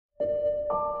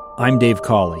I'm Dave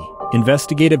Cawley,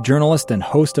 investigative journalist and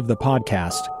host of the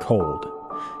podcast Cold.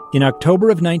 In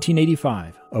October of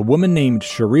 1985, a woman named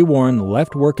Cherie Warren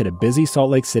left work at a busy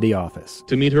Salt Lake City office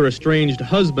to meet her estranged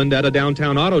husband at a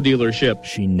downtown auto dealership.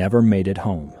 She never made it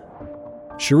home.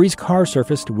 Cherie's car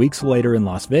surfaced weeks later in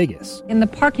Las Vegas. In the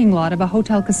parking lot of a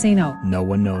hotel casino. No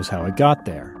one knows how it got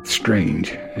there. Strange.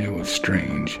 It was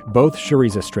strange. Both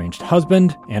Cherie's estranged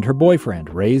husband and her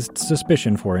boyfriend raised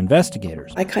suspicion for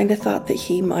investigators. I kind of thought that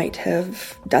he might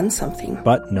have done something.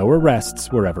 But no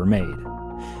arrests were ever made.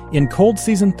 In Cold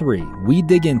Season 3, we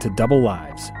dig into double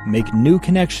lives, make new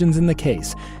connections in the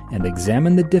case, and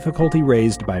examine the difficulty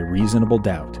raised by reasonable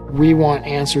doubt. We want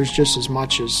answers just as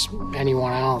much as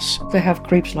anyone else. They have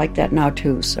creeps like that now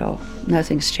too, so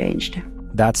nothing's changed.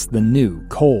 That's the new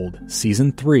Cold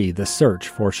Season 3, The Search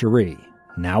for Cherie,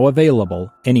 now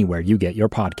available anywhere you get your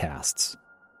podcasts.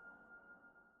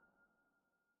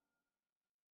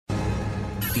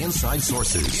 Inside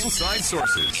Sources. Inside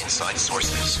Sources. Inside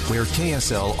Sources. Where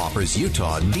KSL offers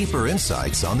Utah deeper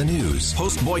insights on the news.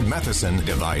 Host Boyd Matheson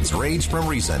divides rage from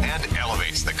reason and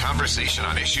elevates the conversation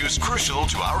on issues crucial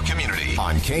to our community.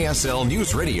 On KSL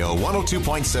News Radio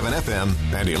 102.7 FM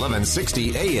and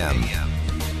 1160 AM.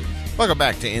 Welcome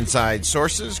back to Inside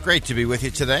Sources. Great to be with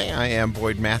you today. I am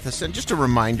Boyd Matheson. Just a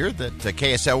reminder that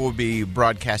KSL will be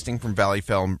broadcasting from Valley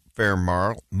Fair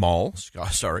Mall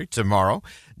tomorrow,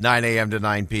 9 a.m. to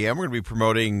 9 p.m. We're going to be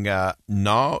promoting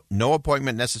no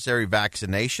appointment necessary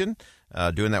vaccination,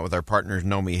 doing that with our partners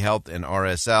Nomi Health and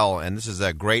RSL. And this is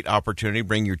a great opportunity.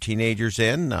 Bring your teenagers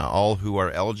in, all who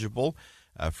are eligible.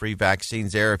 Free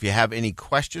vaccines there. If you have any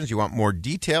questions, you want more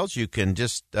details, you can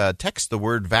just text the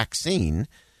word vaccine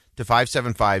to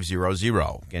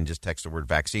 57500. Again, just text the word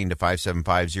vaccine to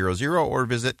 57500 or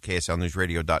visit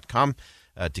kslnewsradio.com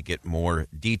to get more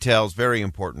details. Very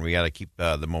important. We got to keep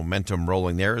the momentum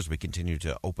rolling there as we continue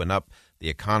to open up the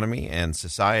economy and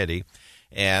society.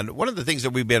 And one of the things that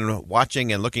we've been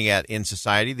watching and looking at in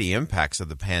society, the impacts of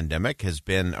the pandemic, has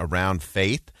been around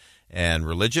faith and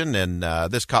religion. And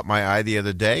this caught my eye the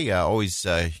other day. Always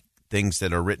things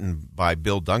that are written by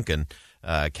Bill Duncan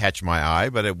catch my eye,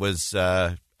 but it was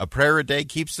a prayer a day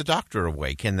keeps the doctor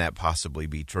away. Can that possibly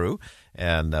be true?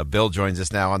 And Bill joins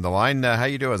us now on the line. How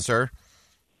you doing, sir?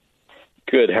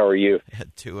 Good. How are you?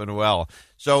 Doing well.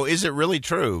 So is it really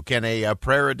true? Can a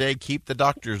prayer a day keep the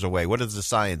doctors away? What does the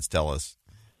science tell us?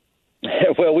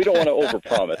 Well, we don't want to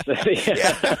overpromise.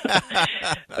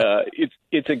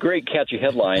 It's a great catchy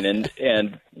headline,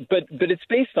 but it's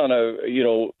based on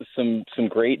some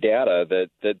great data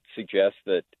that suggests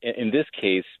that in this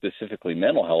case specifically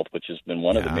mental health, which has been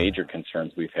one of the major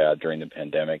concerns we've had during the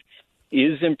pandemic,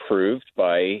 is improved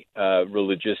by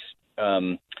religious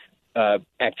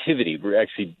activity. We're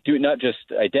actually not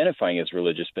just identifying as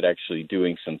religious, but actually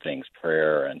doing some things,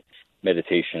 prayer and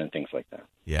meditation and things like that.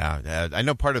 Yeah, I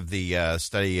know part of the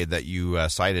study that you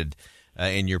cited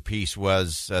in your piece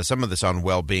was some of this on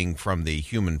well-being from the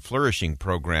Human Flourishing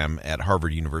Program at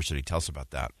Harvard University. Tell us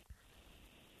about that.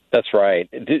 That's right.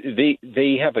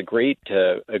 They have a great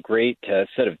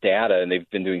set of data, and they've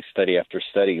been doing study after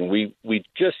study. And we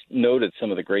just noted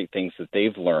some of the great things that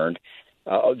they've learned.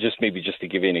 Just to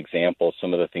give you an example,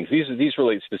 some of the things these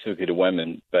relate specifically to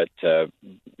women, but have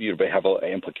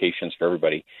implications for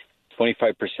everybody.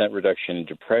 25% reduction in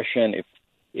depression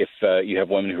if you have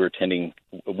women who are attending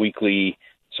weekly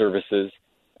services.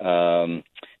 5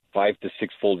 to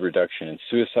 6-fold reduction in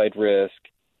suicide risk.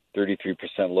 33%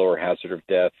 lower hazard of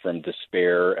death from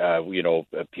despair.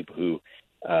 People who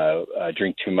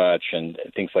drink too much and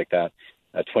things like that.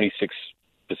 26%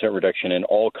 reduction in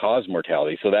all-cause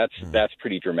mortality. So that's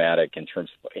pretty dramatic in terms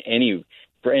of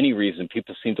for any reason.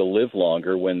 People seem to live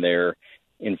longer when they're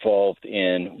involved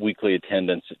in weekly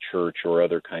attendance at church or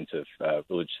other kinds of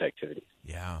religious activities.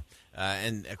 Yeah.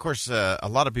 And, of course, a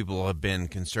lot of people have been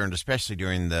concerned, especially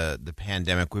during the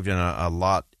pandemic. We've done a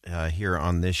lot here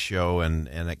on this show and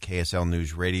at KSL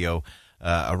News Radio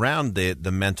around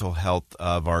the mental health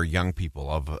of our young people,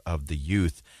 of the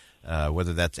youth,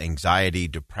 whether that's anxiety,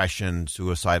 depression,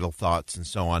 suicidal thoughts, and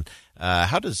so on.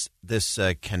 How does this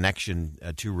connection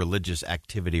to religious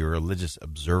activity or religious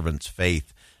observance,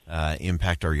 faith,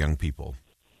 impact our young people?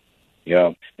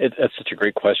 Yeah, that's such a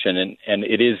great question, and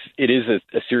it is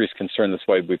a serious concern. That's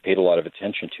why we paid a lot of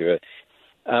attention to it.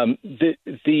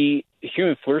 The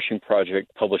Human Flourishing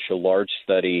Project published a large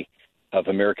study of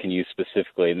American youth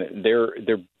specifically, and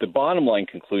the bottom line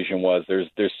conclusion was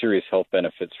there's serious health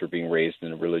benefits for being raised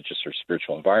in a religious or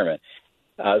spiritual environment.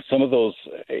 Some of those,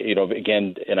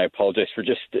 again, and I apologize for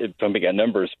just bumping out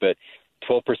numbers, but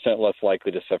 12% less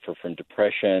likely to suffer from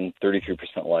depression,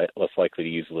 33% less likely to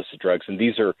use illicit drugs. And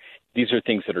these are these are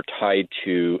things that are tied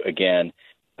to, again,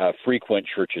 frequent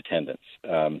church attendance.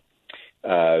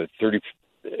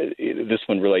 This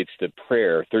one relates to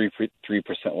prayer. 33%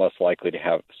 less likely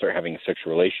to start having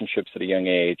sexual relationships at a young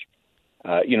age.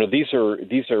 These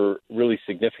are really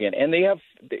significant, and they have,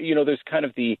 there's kind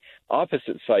of the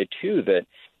opposite side too, that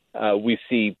we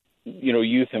see,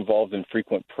 youth involved in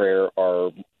frequent prayer are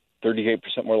 38%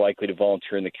 more likely to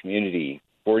volunteer in the community,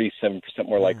 47%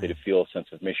 more likely to feel a sense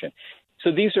of mission.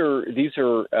 So these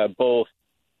are both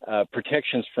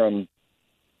protections from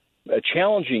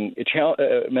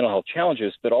mental health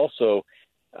challenges, but also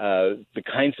the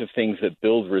kinds of things that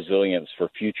build resilience for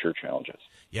future challenges.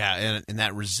 Yeah, and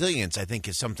that resilience, I think,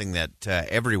 is something that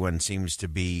everyone seems to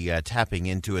be tapping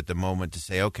into at the moment to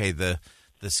say, okay, the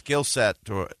skill set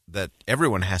that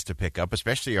everyone has to pick up,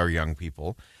 especially our young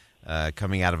people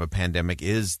coming out of a pandemic,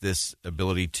 is this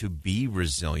ability to be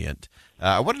resilient.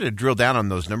 I wanted to drill down on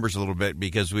those numbers a little bit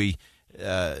because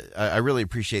I really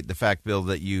appreciate the fact, Bill,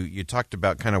 that you talked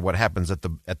about kind of what happens at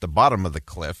the bottom of the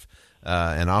cliff.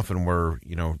 And often we're,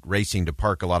 racing to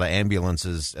park a lot of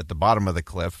ambulances at the bottom of the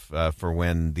cliff for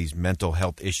when these mental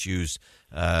health issues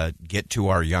get to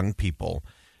our young people.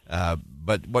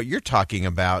 But what you're talking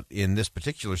about in this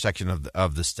particular section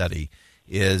of the study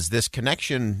is this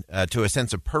connection to a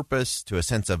sense of purpose, to a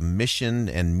sense of mission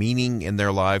and meaning in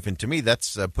their life. And to me,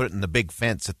 that's putting the big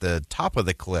fence at the top of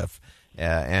the cliff.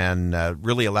 And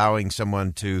really allowing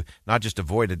someone to not just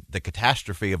avoid the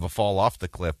catastrophe of a fall off the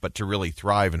cliff, but to really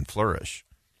thrive and flourish.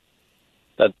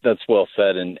 That's well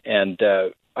said, and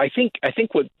I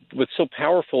think what's so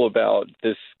powerful about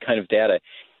this kind of data,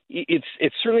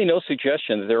 it's certainly no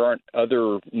suggestion that there aren't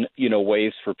other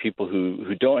ways for people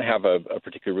who don't have a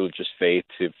particular religious faith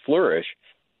to flourish,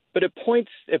 but it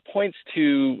points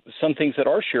to some things that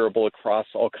are shareable across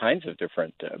all kinds of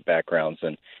different backgrounds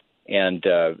and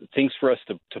things for us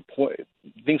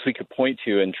things we could point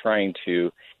to in trying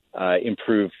to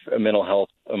improve mental health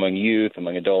among youth,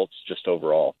 among adults, just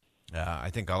overall. I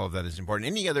think all of that is important.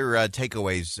 Any other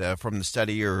takeaways from the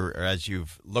study, or as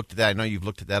you've looked at that? I know you've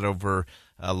looked at that over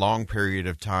a long period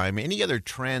of time. Any other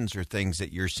trends or things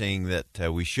that you're seeing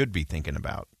that we should be thinking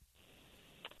about?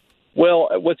 Well,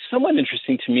 what's somewhat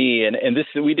interesting to me, and this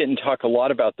we didn't talk a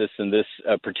lot about this in this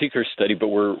particular study, but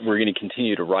we're going to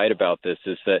continue to write about this,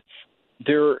 is that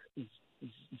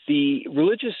the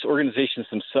religious organizations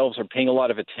themselves are paying a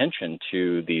lot of attention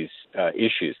to these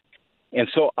issues. And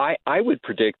so I would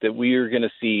predict that we are going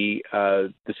to see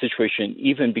the situation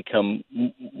even become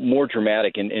more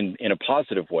dramatic in a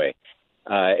positive way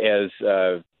as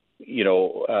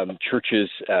churches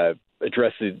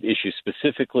address the issue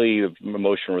specifically of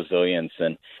emotional resilience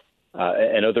and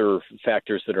other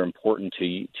factors that are important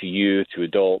to youth, to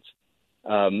adults.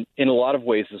 In a lot of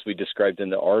ways, as we described in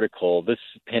the article, this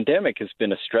pandemic has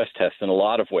been a stress test in a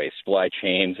lot of ways, supply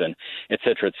chains and et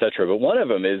cetera, et cetera. But one of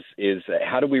them is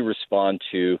how do we respond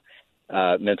to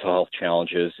mental health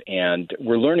challenges? And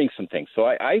we're learning some things. So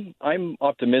I'm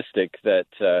optimistic that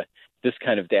this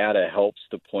kind of data helps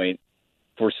to point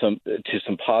to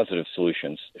some positive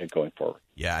solutions going forward.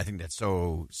 Yeah, I think that's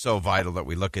so vital that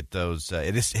we look at those.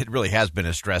 It really has been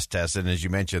a stress test, and as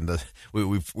you mentioned,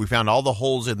 we found all the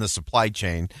holes in the supply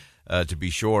chain to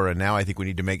be sure, and now I think we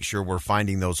need to make sure we're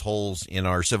finding those holes in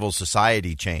our civil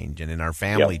society change and in our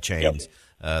family chains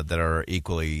that are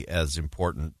equally as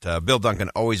important. Bill Duncan,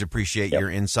 always appreciate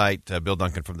your insight. Bill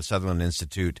Duncan from the Sutherland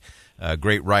Institute.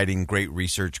 Great writing, great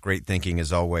research, great thinking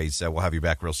as always. We'll have you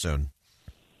back real soon.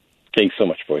 Thanks so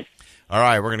much, Boyd. All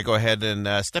right, we're going to go ahead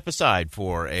and step aside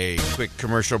for a quick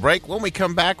commercial break. When we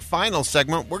come back, final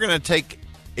segment, we're going to take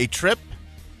a trip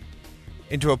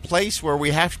into a place where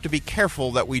we have to be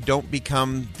careful that we don't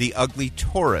become the ugly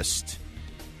tourist.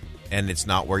 And it's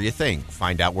not where you think.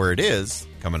 Find out where it is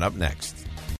coming up next.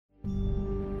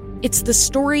 It's the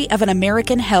story of an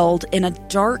American held in a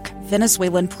dark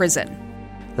Venezuelan prison.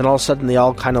 Then all of a sudden they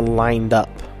all kind of lined up.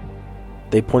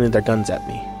 They pointed their guns at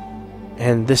me.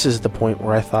 And this is the point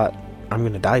where I thought, I'm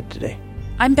going to die today.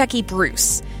 I'm Becky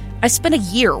Bruce. I spent a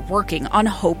year working on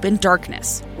Hope in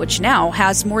Darkness, which now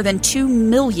has more than 2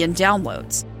 million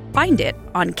downloads. Find it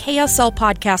on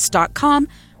kslpodcast.com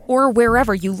or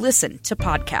wherever you listen to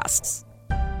podcasts.